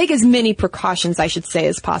take as many precautions, I should say,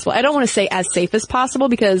 as possible. I don't want to say as safe as possible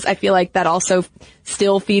because I feel like that also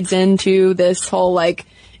still feeds into this whole,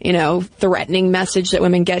 threatening message that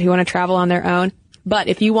women get who want to travel on their own. But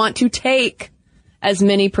if you want to take as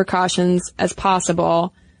many precautions as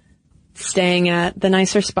possible, staying at the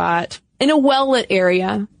nicer spot in a well-lit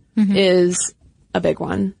area is a big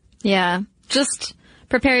one. Yeah. Just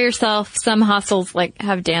prepare yourself. Some hostels,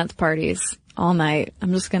 have dance parties all night.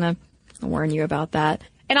 I'm just going to warn you about that.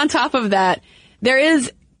 And on top of that, there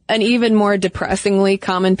is an even more depressingly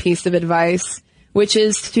common piece of advice, which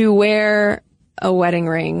is to wear a wedding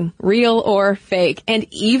ring, real or fake. And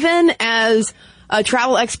even as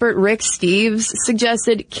travel expert Rick Steves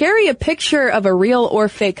suggested, carry a picture of a real or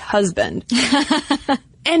fake husband.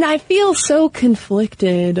 And I feel so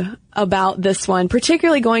conflicted about this one,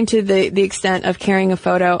 particularly going to the extent of carrying a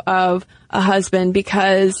photo of a husband,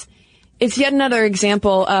 because it's yet another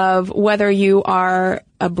example of whether you are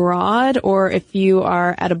abroad or if you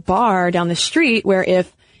are at a bar down the street where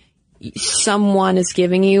if someone is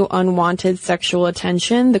giving you unwanted sexual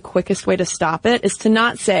attention, the quickest way to stop it is to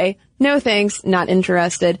not say, no thanks, not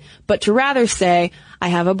interested, but to rather say, I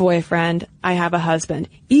have a boyfriend, I have a husband.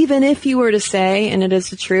 Even if you were to say, and it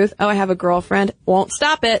is the truth, oh, I have a girlfriend, won't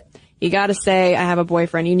stop it. You gotta say, I have a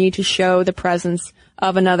boyfriend. You need to show the presence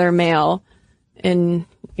of another male in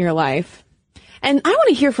your life. And I want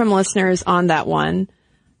to hear from listeners on that one,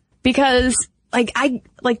 because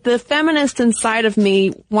the feminist inside of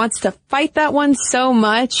me wants to fight that one so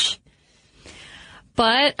much.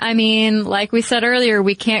 But I mean, like we said earlier,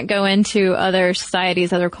 we can't go into other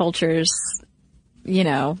societies, other cultures,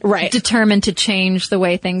 right, determined to change the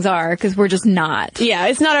way things are, because we're just not. Yeah,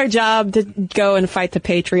 it's not our job to go and fight the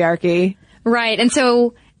patriarchy. Right. And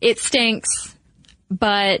so it stinks.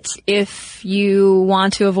 But if you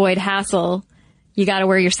want to avoid hassle, you got to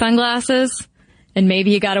wear your sunglasses, and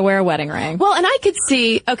maybe you got to wear a wedding ring. Well, and I could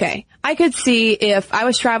see if I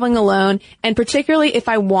was traveling alone, and particularly if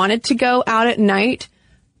I wanted to go out at night,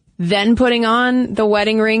 then putting on the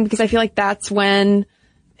wedding ring, because I feel like that's when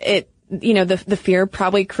the fear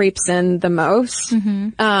probably creeps in the most.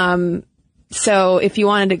 So if you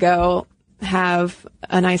wanted to go have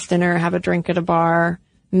a nice dinner, have a drink at a bar,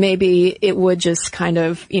 maybe it would just kind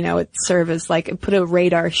of, it serve as put a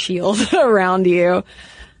radar shield around you.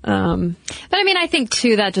 But I mean, I think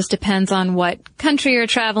too, that just depends on what country you're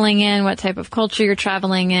traveling in, what type of culture you're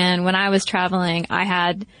traveling in. When I was traveling, I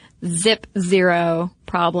had zero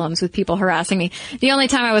problems with people harassing me. The only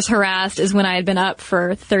time I was harassed is when I had been up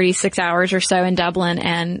for 36 hours or so in Dublin,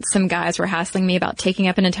 and some guys were hassling me about taking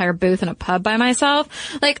up an entire booth in a pub by myself.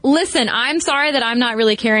 Listen, I'm sorry that I'm not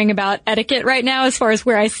really caring about etiquette right now as far as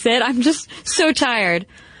where I sit. I'm just so tired.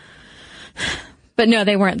 But no,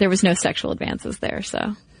 they weren't. There was no sexual advances there,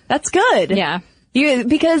 so. That's good. Yeah.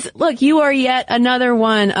 Because look, you are yet another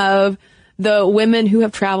one of the women who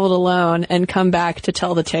have traveled alone and come back to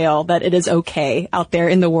tell the tale that it is okay out there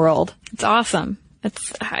in the world. It's awesome.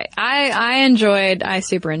 I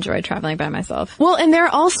super enjoyed traveling by myself. Well, and there are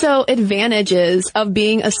also advantages of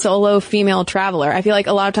being a solo female traveler. I feel like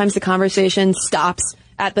a lot of times the conversation stops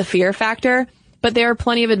at the fear factor, but there are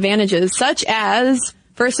plenty of advantages, such as,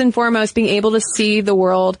 first and foremost, being able to see the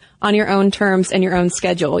world on your own terms and your own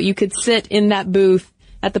schedule. You could sit in that booth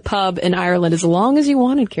at the pub in Ireland as long as you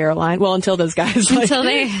wanted, Caroline. Well, until those guys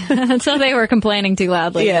until they were complaining too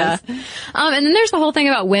loudly. Yes. Yeah. And then there's the whole thing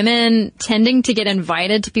about women tending to get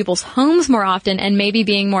invited to people's homes more often and maybe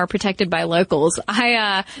being more protected by locals.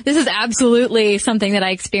 This is absolutely something that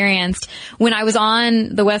I experienced when I was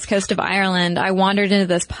on the west coast of Ireland. I wandered into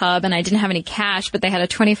this pub and I didn't have any cash, but they had a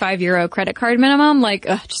 €25 credit card minimum.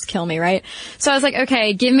 Just kill me, right? So I was like,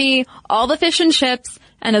 okay, give me all the fish and chips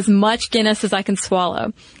and as much Guinness as I can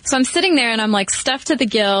swallow. So I'm sitting there and I'm stuffed to the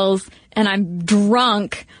gills and I'm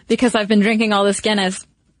drunk because I've been drinking all this Guinness.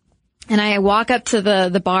 And I walk up to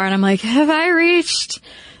the bar and I'm like, have I reached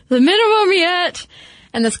the minimum yet?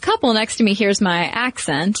 And this couple next to me hears my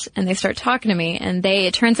accent and they start talking to me, and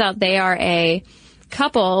it turns out they are a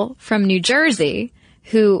couple from New Jersey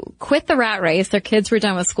who quit the rat race. Their kids were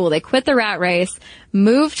done with school. They quit the rat race,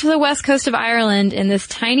 moved to the west coast of Ireland in this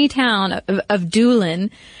tiny town of Doolin,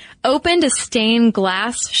 opened a stained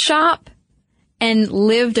glass shop, and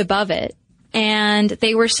lived above it. And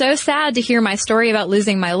they were so sad to hear my story about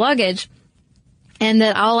losing my luggage, and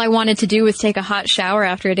that all I wanted to do was take a hot shower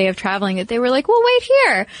after a day of traveling, that they were like, well, wait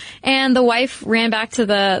here. And the wife ran back to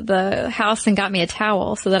the house and got me a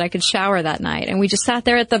towel so that I could shower that night. And we just sat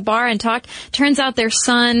there at the bar and talked. Turns out their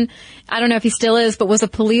son, I don't know if he still is, but was a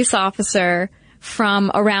police officer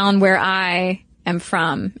from around where I am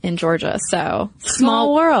from in Georgia. So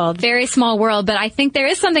Small world. Very small world. But I think there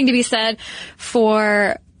is something to be said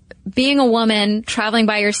for being a woman, traveling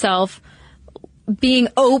by yourself, being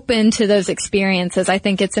open to those experiences. I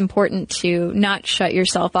think it's important to not shut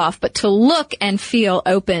yourself off, but to look and feel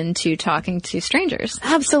open to talking to strangers.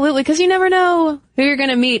 Absolutely, because you never know who you're going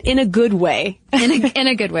to meet in a good way. In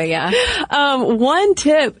a good way, yeah. One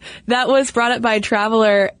tip that was brought up by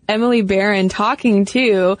traveler Emily Barron talking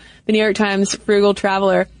to the New York Times Frugal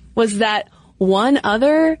Traveler was that one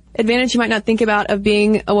other advantage you might not think about of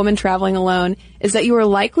being a woman traveling alone is that you are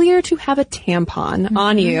likelier to have a tampon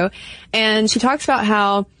on you. And she talks about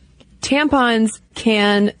how tampons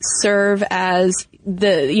can serve as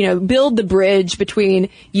build the bridge between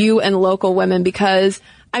you and local women because,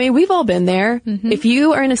 I mean, we've all been there. If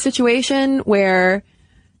you are in a situation where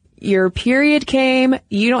your period came,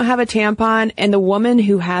 you don't have a tampon, and the woman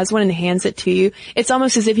who has one and hands it to you, it's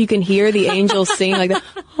almost as if you can hear the angels sing like that.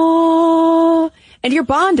 Oh, and you're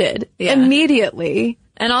bonded immediately.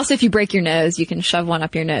 And also, if you break your nose, you can shove one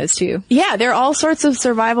up your nose, too. Yeah, there are all sorts of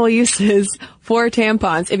survival uses for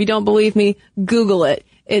tampons. If you don't believe me, Google it.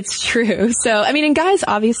 It's true. So, I mean, and guys,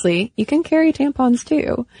 obviously, you can carry tampons,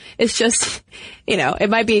 too. It's just, it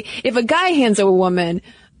might be, if a guy hands a woman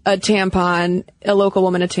a tampon, a local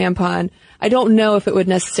woman a tampon, I don't know if it would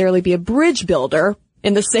necessarily be a bridge builder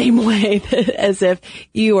in the same way as if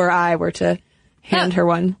you or I were to hand her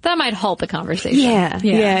one. That might halt the conversation.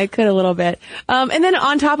 Yeah, it could a little bit. And then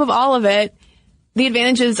on top of all of it, the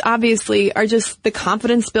advantages obviously are just the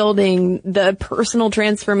confidence building, the personal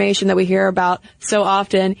transformation that we hear about so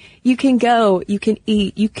often. You can go, you can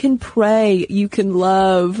eat, you can pray, you can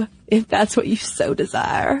love, if that's what you so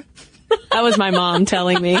desire. That was my mom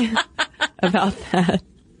telling me about that.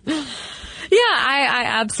 Yeah, I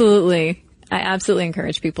absolutely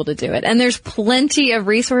encourage people to do it. And there's plenty of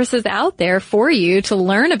resources out there for you to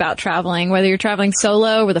learn about traveling, whether you're traveling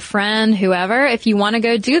solo with a friend, whoever, if you want to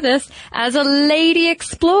go do this as a lady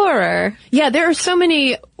explorer. Yeah, there are so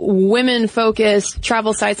many women-focused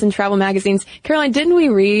travel sites and travel magazines. Caroline, didn't we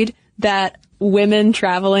read that women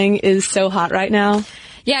traveling is so hot right now?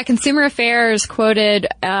 Yeah, Consumer Affairs quoted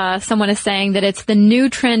someone as saying that it's the new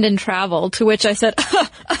trend in travel, to which I said,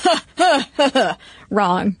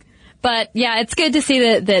 wrong. But yeah, it's good to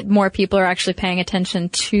see that more people are actually paying attention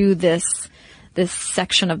to this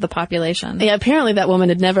section of the population. Yeah, apparently that woman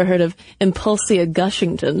had never heard of Impulsia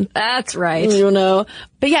Gushington. That's right.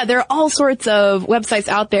 But yeah, there are all sorts of websites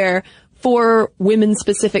out there for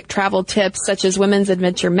women-specific travel tips, such as Women's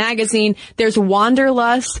Adventure Magazine. There's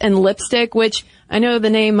Wanderlust and Lipstick, which I know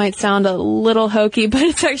the name might sound a little hokey, but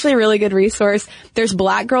it's actually a really good resource. There's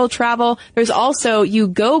Black Girl Travel. There's also You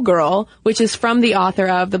Go Girl, which is from the author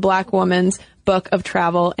of the Black Woman's Book of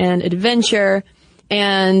Travel and Adventure,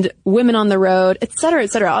 and Women on the Road, et cetera,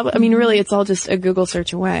 et cetera. I mean, really, it's all just a Google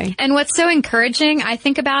search away. And what's so encouraging, I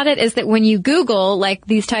think, about it is that when you Google, like,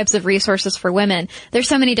 these types of resources for women, there's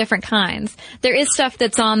so many different kinds. There is stuff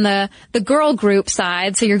that's on the girl group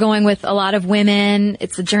side, so you're going with a lot of women.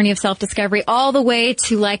 It's a journey of self-discovery, all the way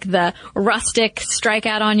to, like, the rustic strike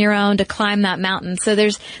out on your own to climb that mountain. So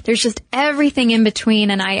there's just everything in between,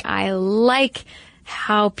 and I like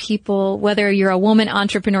how people, whether you're a woman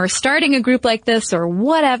entrepreneur starting a group like this or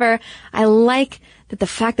whatever, I like that the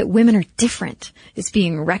fact that women are different is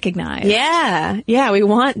being recognized. Yeah, we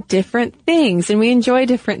want different things and we enjoy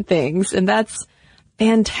different things, and that's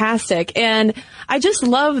fantastic. And I just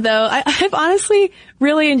love, though, I've honestly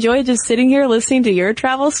really enjoyed just sitting here listening to your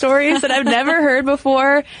travel stories that I've never heard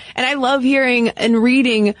before, and I love hearing and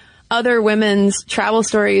reading other women's travel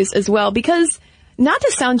stories as well, because not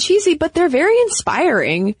to sound cheesy, but they're very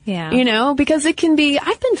inspiring. Yeah. Because it can be,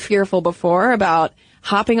 I've been fearful before about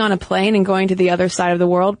hopping on a plane and going to the other side of the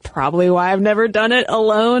world, probably why I've never done it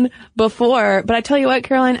alone before. But I tell you what,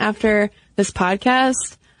 Caroline, after this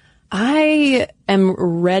podcast, I am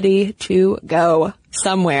ready to go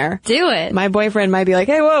somewhere. Do it. My boyfriend might be like,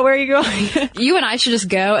 hey, whoa, where are you going? You and I should just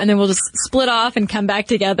go, and then we'll just split off and come back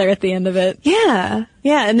together at the end of it. Yeah.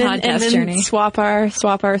 And then journey. swap our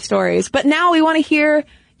stories. But now we want to hear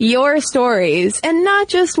your stories, and not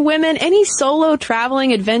just women, any solo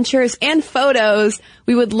traveling adventures and photos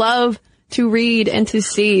we would love to read and to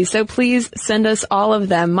see. So please send us all of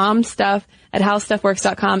them.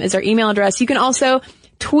 momstuff@howstuffworks.com is our email address. You can also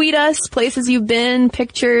tweet us places you've been,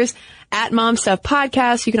 pictures, at Mom Stuff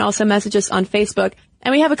Podcast. You can also message us on Facebook.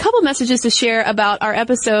 And we have a couple messages to share about our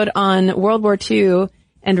episode on World War II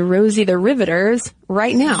and Rosie the Riveters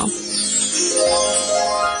right now.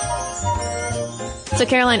 So,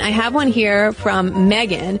 Caroline, I have one here from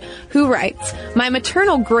Megan, who writes, my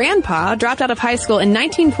maternal grandpa dropped out of high school in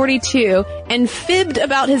 1942 and fibbed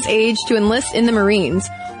about his age to enlist in the Marines.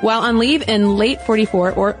 While on leave in late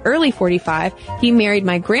 44 or early 45, he married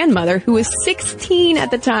my grandmother, who was 16 at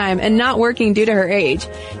the time and not working due to her age.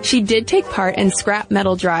 She did take part in scrap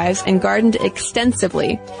metal drives and gardened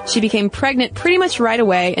extensively. She became pregnant pretty much right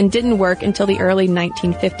away and didn't work until the early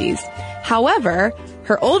 1950s. However,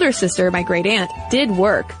 her older sister, my great aunt, did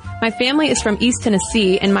work. My family is from East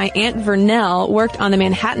Tennessee, and my Aunt Vernell worked on the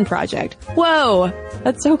Manhattan Project. Whoa!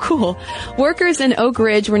 That's so cool. Workers in Oak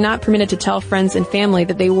Ridge were not permitted to tell friends and family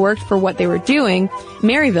that they worked for what they were doing.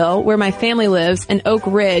 Maryville, where my family lives, and Oak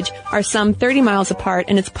Ridge are some 30 miles apart,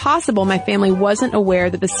 and it's possible my family wasn't aware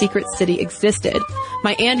that the secret city existed.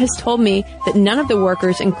 My aunt has told me that none of the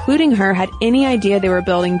workers, including her, had any idea they were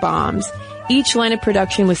building bombs. Each line of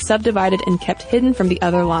production was subdivided and kept hidden from the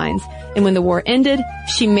other lines. And when the war ended,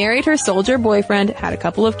 she married her soldier boyfriend, had a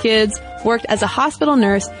couple of kids, worked as a hospital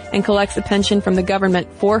nurse, and collects a pension from the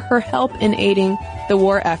government for her help in aiding the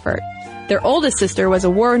war effort. Their oldest sister was a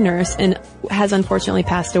war nurse and has unfortunately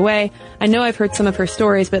passed away. I know I've heard some of her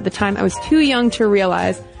stories, but at the time I was too young to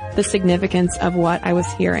realize the significance of what I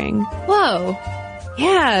was hearing. Whoa.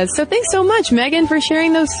 Yeah, so thanks so much, Megan, for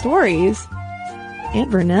sharing those stories.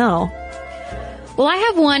 Aunt Vernell. Well, I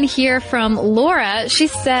have one here from Laura. She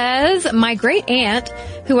says, my great aunt,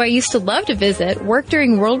 who I used to love to visit, worked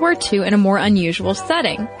during World War II in a more unusual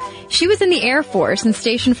setting. She was in the Air Force and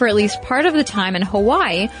stationed for at least part of the time in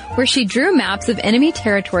Hawaii, where she drew maps of enemy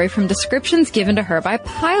territory from descriptions given to her by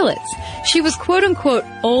pilots. She was quote-unquote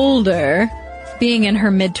older, being in her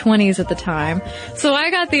mid-20s at the time, so I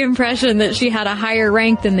got the impression that she had a higher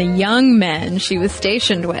rank than the young men she was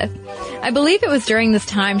stationed with. I believe it was during this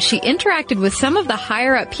time she interacted with some of the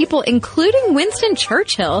higher-up people, including Winston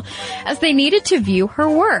Churchill, as they needed to view her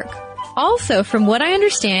work. Also, from what I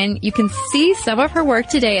understand, you can see some of her work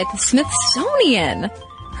today at the Smithsonian.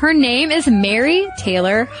 Her name is Mary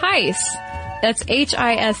Taylor Heiss. That's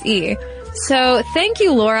H-I-S-E. So thank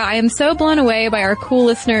you, Laura. I am so blown away by our cool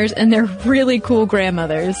listeners and their really cool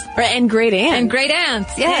grandmothers. And great aunts. And great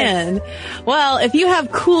aunts, yes. Well, if you have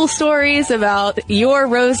cool stories about your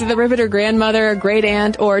Rosie the Riveter grandmother, great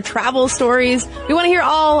aunt, or travel stories, we want to hear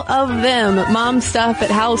all of them.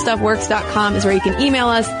 momstuff@howstuffworks.com is where you can email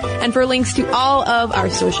us. And for links to all of our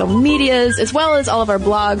social medias, as well as all of our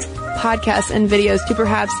blogs, podcasts, and videos to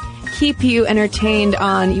perhaps keep you entertained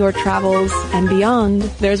on your travels and beyond,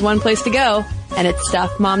 there's one place to go, and it's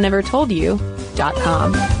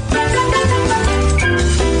stuffmomnevertoldyou.com.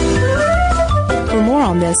 For more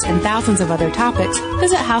on this and thousands of other topics,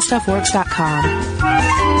 visit howstuffworks.com.